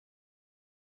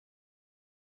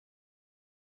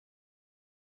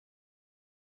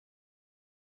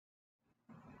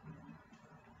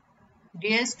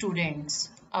Dear students,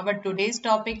 our today's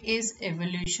topic is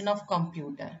evolution of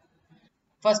computer.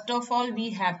 First of all,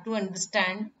 we have to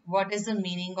understand what is the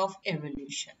meaning of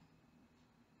evolution.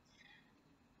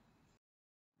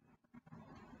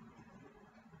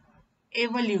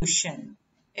 Evolution.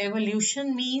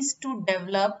 Evolution means to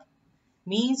develop,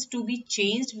 means to be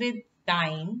changed with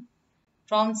time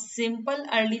from simple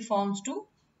early forms to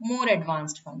more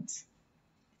advanced ones.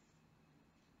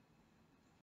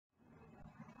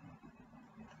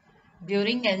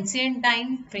 During ancient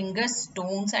time, fingers,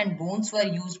 stones and bones were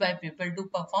used by people to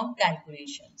perform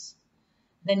calculations.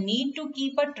 The need to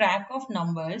keep a track of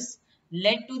numbers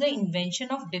led to the invention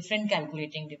of different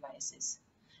calculating devices.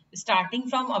 Starting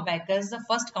from abacus, the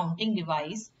first counting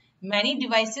device, many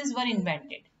devices were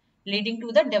invented, leading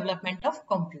to the development of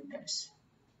computers.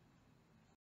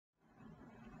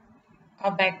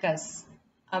 Abacus.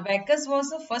 Abacus was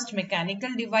the first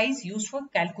mechanical device used for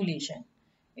calculation.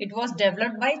 It was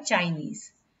developed by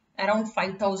Chinese around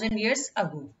 5000 years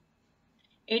ago.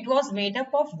 It was made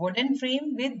up of wooden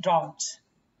frame with rods.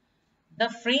 The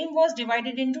frame was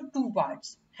divided into two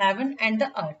parts, heaven and the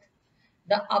earth.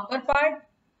 The upper part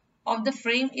of the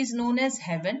frame is known as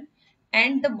heaven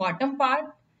and the bottom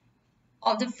part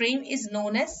of the frame is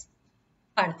known as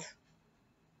earth.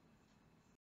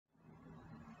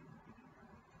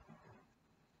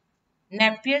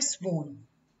 Napier's spoon.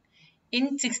 In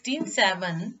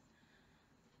 1607,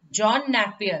 John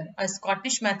Napier, a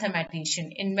Scottish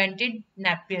mathematician, invented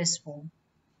Napier's spoon,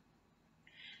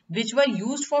 which were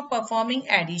used for performing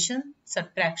addition,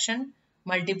 subtraction,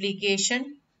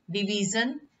 multiplication,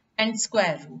 division, and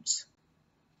square roots.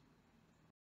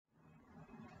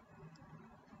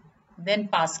 Then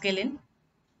Pascaline.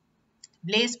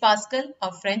 Blaise Pascal,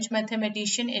 a French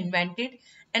mathematician, invented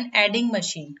an adding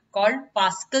machine called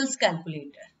Pascal's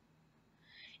calculator.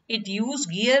 It used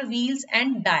gear wheels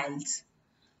and dials.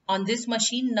 On this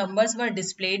machine, numbers were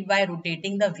displayed by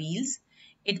rotating the wheels.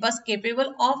 It was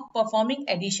capable of performing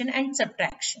addition and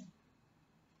subtraction.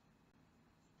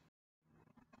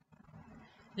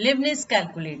 Leibniz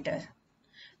calculator.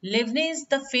 Leibniz,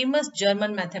 the famous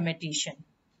German mathematician,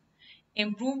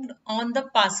 improved on the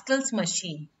Pascal's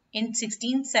machine in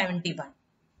 1671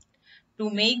 to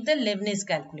make the Leibniz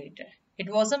calculator. It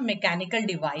was a mechanical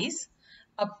device.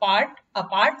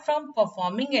 Apart from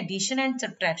performing addition and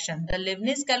subtraction, the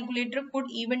Leibniz calculator could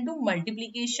even do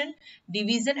multiplication,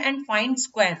 division and find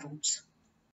square roots.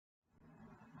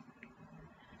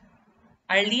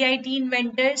 Early IT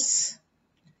inventors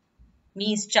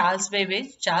means Charles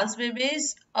Babbage. Charles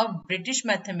Babbage, a British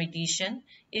mathematician,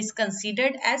 is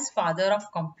considered as father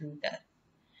of computer.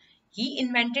 He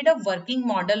invented a working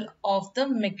model of the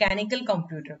mechanical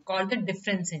computer called the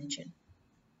difference engine.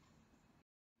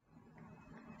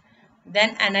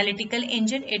 Then analytical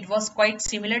engine, it was quite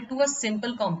similar to a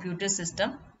simple computer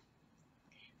system.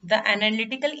 The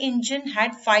analytical engine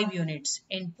had 5 units: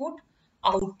 input,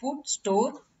 output,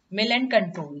 store, mill and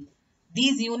control.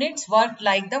 These units worked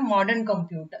like the modern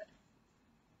computer.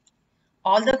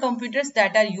 All the computers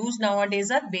that are used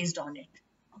nowadays are based on it.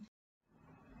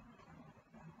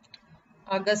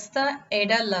 Augusta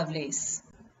Ada Lovelace.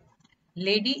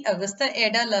 Lady Augusta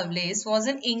Ada Lovelace was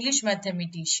an English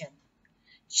mathematician.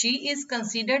 She is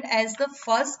considered as the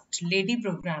first lady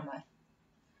programmer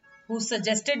who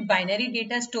suggested binary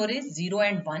data storage 0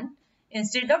 and 1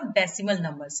 instead of decimal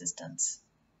number systems.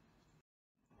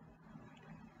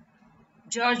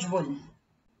 George Wool.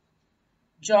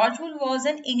 George Wool was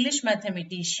an English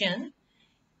mathematician.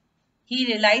 He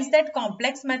realized that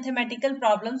complex mathematical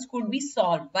problems could be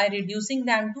solved by reducing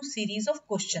them to series of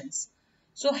questions.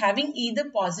 So having either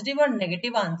positive or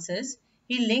negative answers,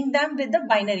 he linked them with the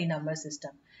binary number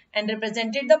system and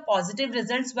represented the positive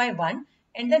results by 1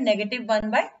 and the negative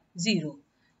one by 0.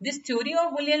 This theory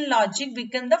of Boolean logic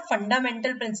became the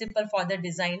fundamental principle for the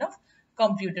design of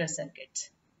computer circuits.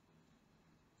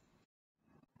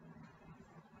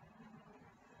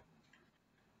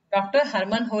 Dr.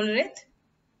 Herman Hollerith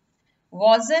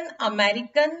was an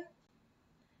American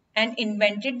and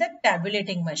invented the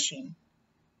tabulating machine.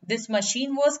 This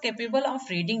machine was capable of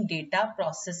reading data,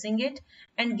 processing it,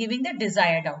 and giving the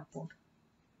desired output.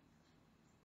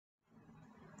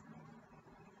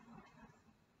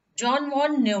 John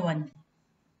von Neumann.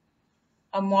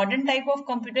 A modern type of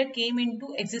computer came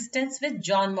into existence with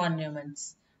John von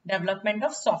Neumann's development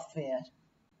of software.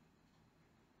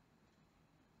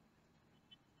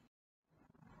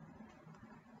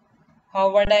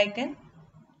 Howard Aiken.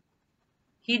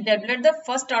 He developed the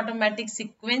first automatic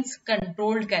sequence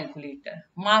controlled calculator,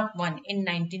 Mark I, in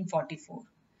 1944.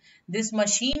 This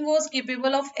machine was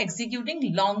capable of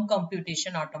executing long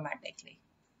computation automatically.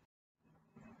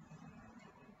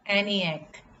 ENIAC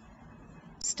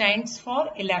stands for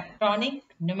Electronic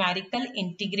Numerical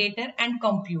Integrator and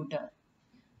Computer,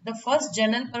 the first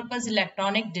general purpose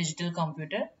electronic digital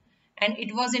computer, and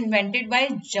it was invented by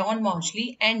John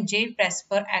Mauchly and J.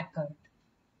 Presper Eckert.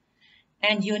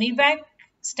 And UNIVAC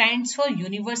stands for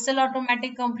Universal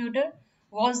Automatic Computer,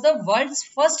 was the world's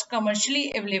first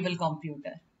commercially available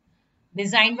computer,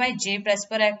 designed by J.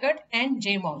 Presper Eckert and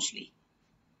J. Mauchly.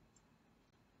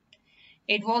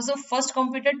 It was the first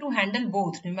computer to handle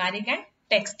both numeric and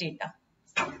text data.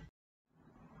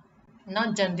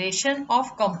 Now, generation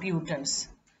of computers.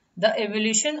 The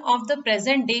evolution of the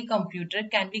present day computer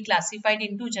can be classified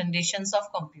into generations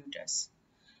of computers.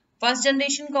 First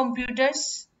generation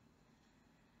computers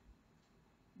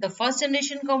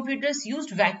used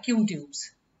vacuum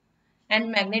tubes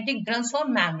and magnetic drums for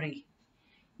memory.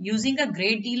 Using a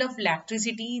great deal of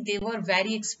electricity, they were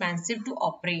very expensive to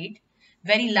operate,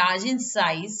 very large in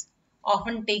size,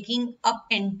 often taking up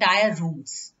entire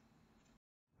rooms.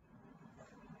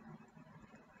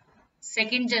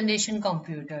 Second generation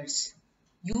computers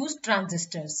used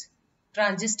transistors.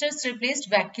 Transistors replaced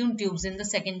vacuum tubes in the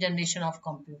second generation of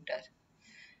computer.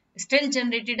 Still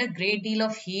generated a great deal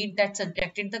of heat that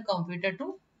subjected the computer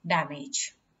to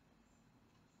damage.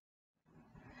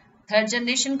 Third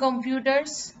generation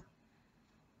computers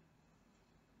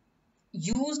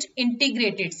used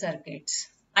integrated circuits,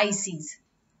 ICs.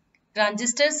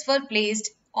 Transistors were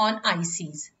placed on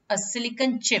ICs, a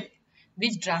silicon chip,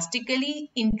 which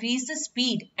drastically increased the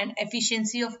speed and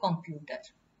efficiency of computer.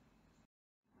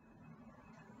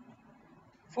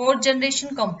 Fourth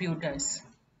generation computers.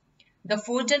 The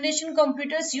fourth generation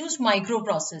computers used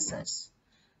microprocessors.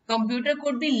 Computer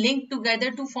could be linked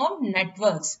together to form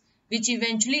networks, which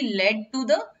eventually led to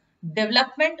the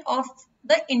development of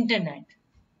the internet.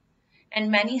 And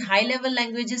many high-level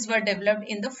languages were developed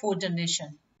in the fourth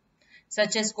generation,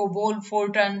 such as COBOL,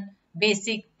 Fortran,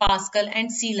 BASIC, Pascal,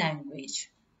 and C language.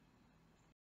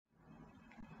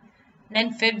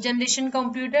 Then fifth generation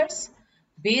computers,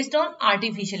 based on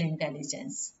artificial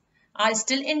intelligence, are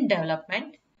still in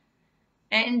development,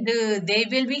 and they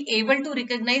will be able to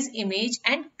recognize image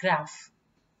and graph.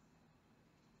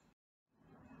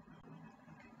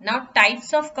 Now,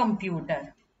 types of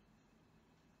computer.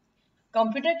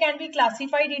 Computer can be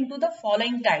classified into the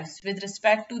following types with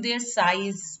respect to their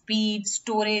size, speed,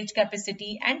 storage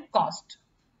capacity, and cost.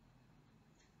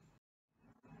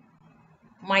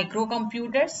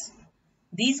 Microcomputers.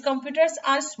 These computers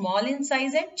are small in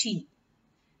size and cheap.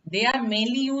 They are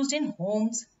mainly used in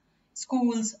homes,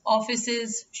 schools,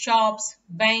 offices, shops,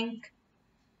 bank,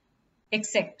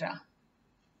 etc.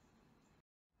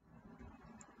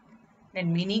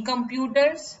 Then mini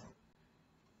computers.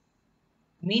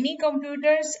 Mini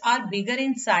computers are bigger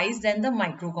in size than the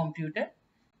microcomputer.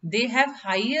 They have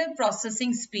higher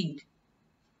processing speed.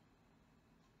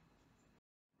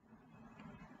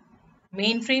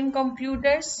 Mainframe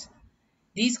computers.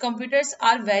 These computers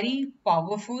are very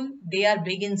powerful. They are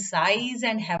big in size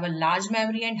and have a large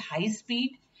memory and high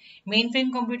speed.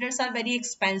 Mainframe computers are very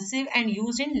expensive and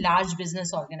used in large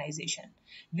business organizations,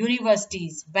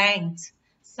 universities, banks,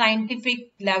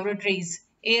 scientific laboratories,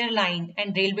 airline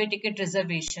and railway ticket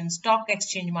reservation, stock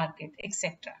exchange market,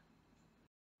 etc.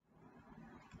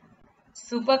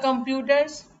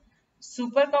 Supercomputers.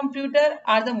 Supercomputers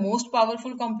are the most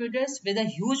powerful computers with a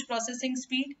huge processing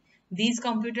speed. These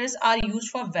computers are used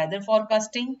for weather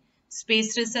forecasting,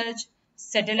 space research,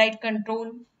 satellite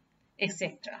control,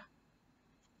 etc.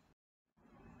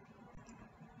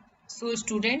 So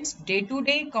students, day to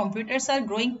day computers are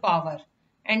growing power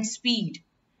and speed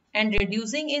and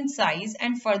reducing in size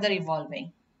and further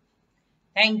evolving.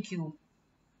 Thank you.